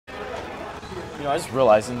You know, I just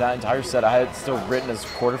realized in that entire set I had it still written as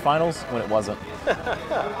quarterfinals when it wasn't.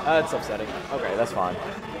 That's upsetting. Okay, that's fine.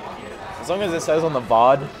 As long as it says on the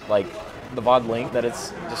VOD, like the VOD link, that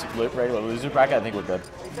it's just regular loser bracket, I think we're good.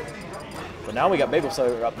 But now we got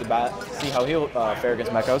Bagelslayer up the bat. See how he'll fare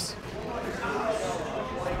against Mekos.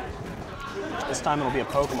 This time it'll be a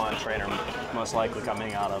Pokemon trainer, most likely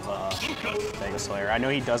coming out of Bagelslayer. I know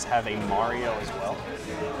he does have a Mario as well.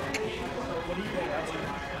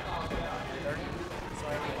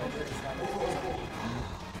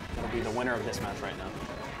 It'll be the winner of this match right now.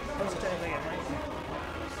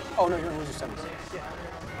 Oh no, you're gonna lose your semis. Yeah.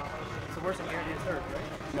 So worse than guaranteed third,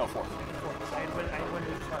 right? No, fourth. Fourth. I win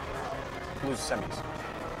lose first. Lose semis.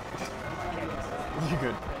 You're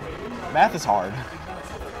good. Math is hard.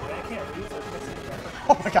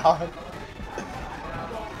 Oh my god.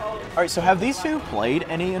 Alright, so have these two played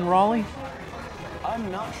any in Raleigh? I'm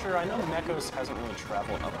not sure. I know Mekos hasn't really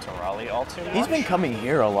traveled up to Raleigh all too much. He's been coming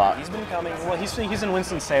here a lot. He's been coming. Well, he's in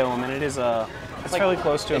Winston-Salem, and it is it's fairly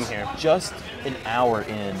close to him here. Just an hour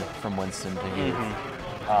in from Winston to here.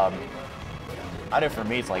 I know for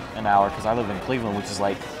me it's like an hour because I live in Cleveland, which is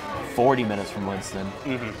like 40 minutes from Winston.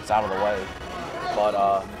 It's out of the way. But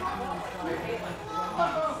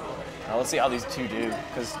now let's see how these two do.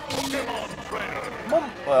 Because,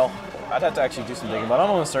 well, I'd have to actually do some digging, but I'm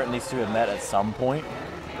almost certain these two have met at some point.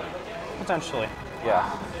 Potentially.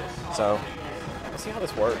 Yeah. So let's see how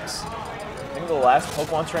this works. I think the last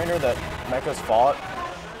Pokemon trainer that Mekos fought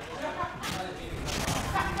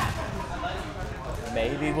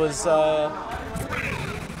maybe was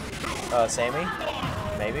Sammy.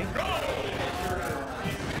 Maybe.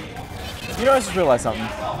 You know, I just realized something.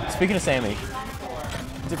 Speaking of Sammy,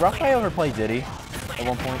 did Rockbite ever play Diddy at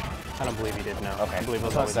one point? I don't believe he did, no. Okay. I believe it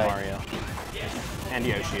was always Mario. And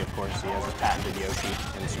Yoshi, of course. He has a patented Yoshi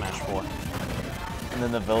in Smash 4. And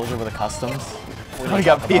then the villager with the customs. We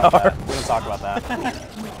got PR. We don't talk about that.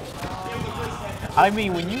 I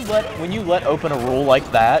mean, when you let open a rule like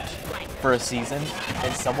that for a season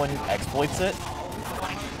and someone exploits it,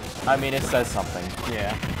 I mean, it says something.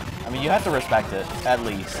 Yeah. I mean, you have to respect it, at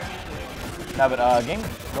least. No, but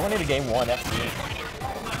going into game one, FD.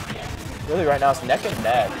 Really, right now, it's neck and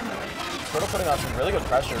neck. Sort of putting on some really good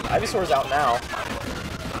pressure. Ivysaur's out now.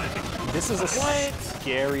 This is a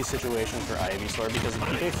scary situation for Ivysaur because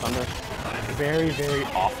PK Thunder very, very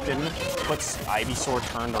often puts Ivysaur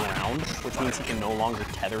turned around, which means he can no longer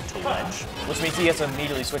tether to ledge. Which means he has to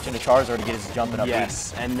immediately switch into Charizard to get his jumping up.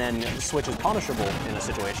 Yes, and then the switch is punishable in a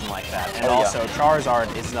situation like that. And also,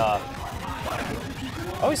 Charizard is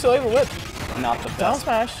oh, he's still able to whip. Not the best. Down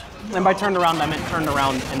smash. And by turned around, I meant turned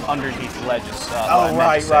around and underneath ledges.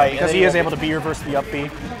 Right. Because he is able to B reverse the up B,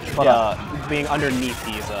 but being underneath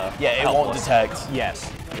he's yeah, it won't detect.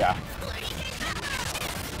 Yes. Yeah.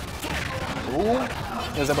 Ooh.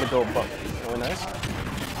 He was able to go above. Really nice.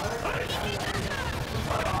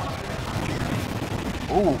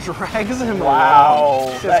 Ooh, drags him wow.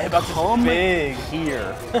 around. That hitbox is big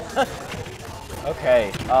here.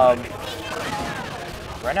 Okay.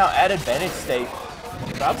 Right now, at advantage state,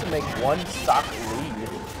 about to make one stock lead.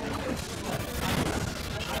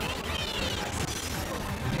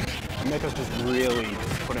 Mekos just really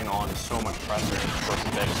putting on so much pressure towards the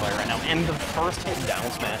Bagelslayer right now. And the first hit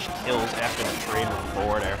down smash kills after the trade with the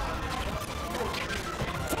forward air.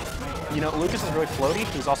 You know, Lucas is really floaty.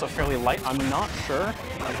 He's also fairly light. I'm not sure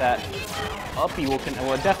that up B will,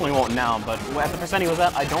 well, it definitely won't now, but at the percent he was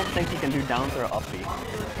at, I don't think he can do down throw up B,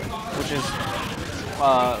 which is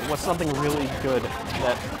what's something really good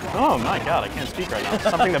that, oh my god, I can't speak right now.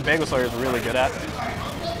 Something that Bagelslayer is really good at.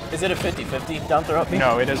 Is it a 50-50 down throw up B?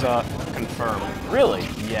 No, it is a confirm. Really?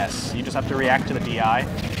 Yes. You just have to react to the DI.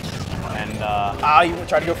 And you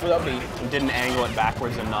tried to go for the up B. Didn't angle it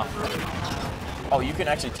backwards enough. Oh, you can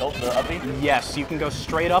actually tilt the up B? Yes, you can go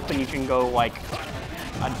straight up and you can go like,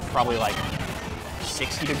 probably like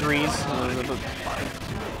 60 degrees.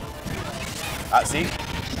 See?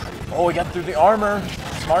 Oh, we got through the armor.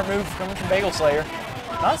 Smart move coming from Bagelslayer.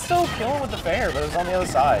 Not still killing with the fair, but it was on the other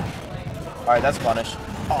side. All right, that's punish.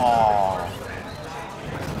 Oh.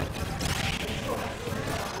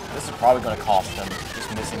 This is probably going to cost him,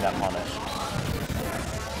 just missing that punish.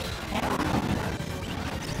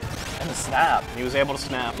 And the snap. He was able to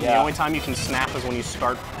snap. Yeah. The only time you can snap is when you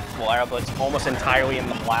start flare, but it's almost entirely in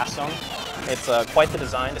the blast zone. It's quite the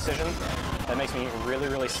design decision. That makes me really,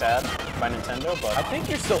 really sad by Nintendo, but I think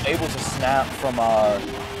you're still able to snap from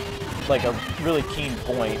like a really keen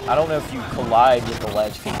point. I don't know if you collide with the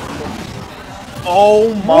ledge.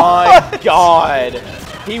 Oh my god!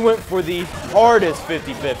 He went for the hardest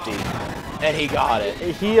 50-50. And he got it.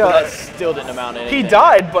 He But that still didn't amount to anything. he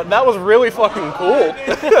died, but that was really fucking cool.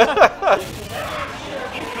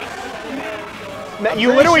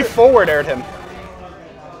 You literally forward aired him.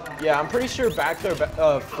 Yeah, I'm pretty sure back there,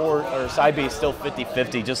 forward or side B is still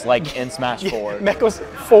 50-50, just like in Smash 4. Mekos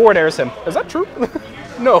forward airs him. Is that true?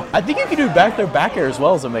 No. I think you can do back there back air as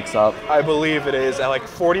well as a mix-up. I believe it is at like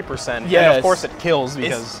 40%. Yes. And of course it kills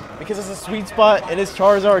because it's a sweet spot and it's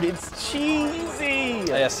Charizard. It's cheesy.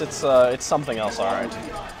 yes, it's something else. All right.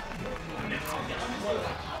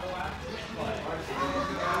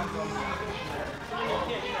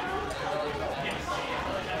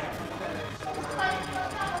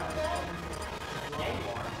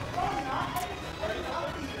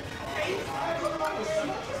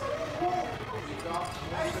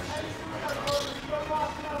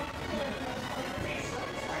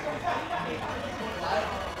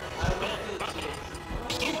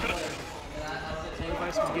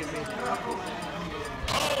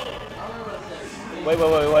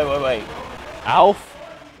 Wait. Alf?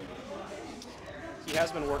 He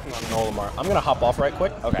has been working on an Olimar. I'm gonna hop off right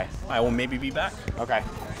quick. Okay. I will maybe be back. Okay.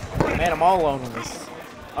 Man, I'm all alone in this.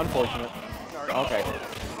 Unfortunate. Okay.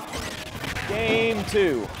 Game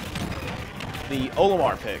 2. The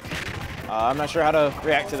Olimar pick. I'm not sure how to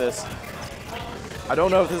react to this. I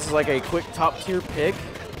don't know if this is like a quick top tier pick,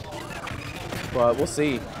 but we'll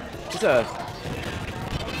see. Just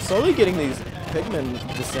slowly getting these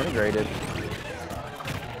Pikmin disintegrated.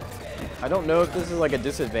 I don't know if this is like a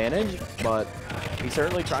disadvantage, but he's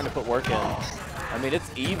certainly trying to put work in. I mean,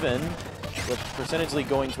 it's even with percentage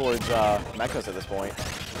going towards Mekos at this point.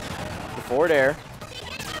 The forward air.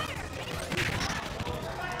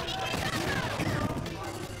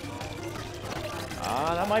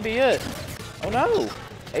 That might be it. Oh no!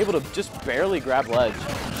 Able to just barely grab ledge.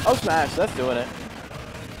 Oh, smash, that's doing it.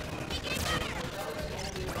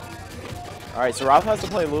 Alright, so Ralph has to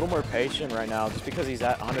play a little more patient right now just because he's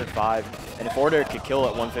at 105. And if forward air could kill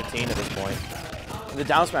at 115 at this point. And the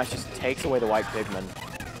down smash just takes away the white Pikmin.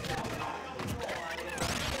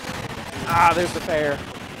 There's the fair.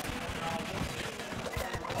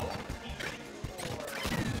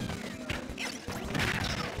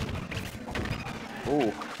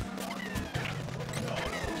 Ooh.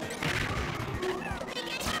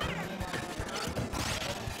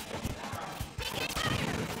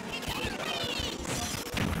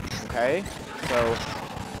 Okay, so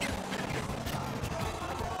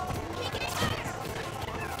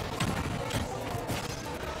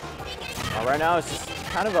right now it's just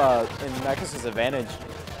kind of in Mekos' advantage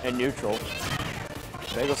in neutral.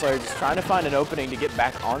 Bagelslayer just trying to find an opening to get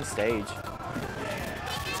back on stage.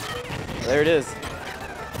 There it is.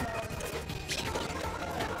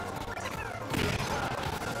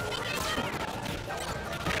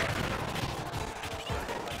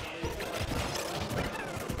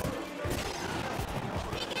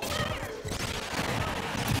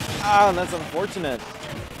 That's unfortunate.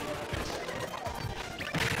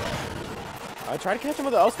 I try to catch him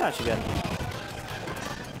with the L smash again.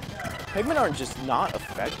 Pikmin are just not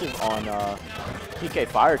effective on PK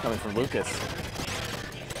Fire coming from Lucas.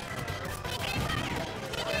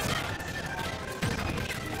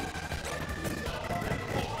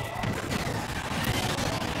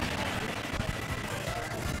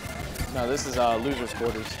 No, this is loser's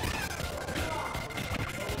quarters.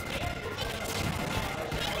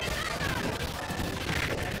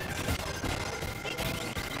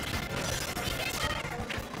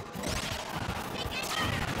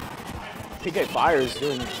 PK Fire is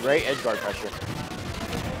doing great edge guard pressure.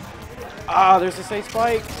 There's a safe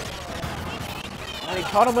spike. And he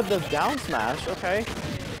caught him with the down smash. Okay.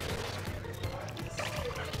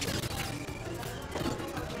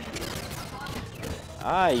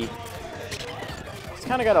 He's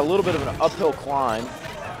kind of got a little bit of an uphill climb.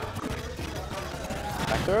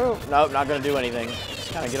 Back throw? Nope, not going to do anything.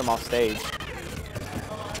 Just kind of get him off stage.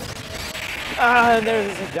 And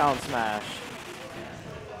there's a down smash.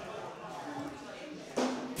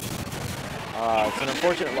 It's an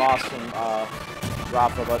unfortunate loss from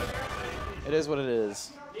Rafa, but it is what it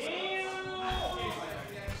is.